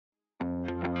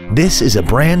This is a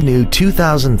brand new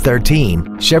 2013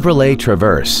 Chevrolet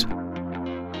Traverse.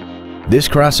 This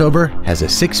crossover has a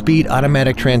 6-speed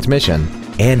automatic transmission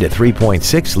and a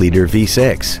 3.6-liter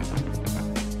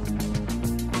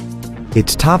V6.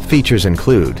 Its top features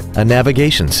include a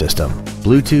navigation system,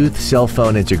 Bluetooth cell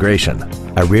phone integration,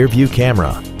 a rear-view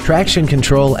camera, traction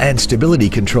control and stability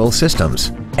control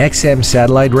systems, XM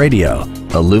satellite radio,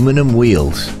 aluminum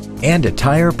wheels, and a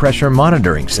tire pressure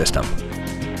monitoring system.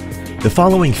 The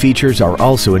following features are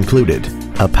also included: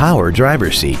 a power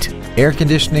driver's seat, air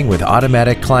conditioning with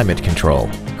automatic climate control,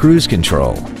 cruise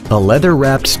control, a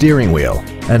leather-wrapped steering wheel,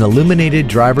 an illuminated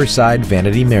driver's side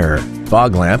vanity mirror,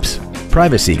 fog lamps,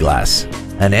 privacy glass,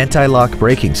 an anti-lock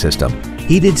braking system,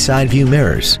 heated side view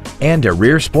mirrors, and a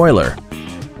rear spoiler.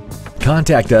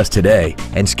 Contact us today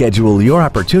and schedule your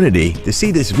opportunity to see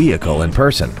this vehicle in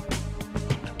person.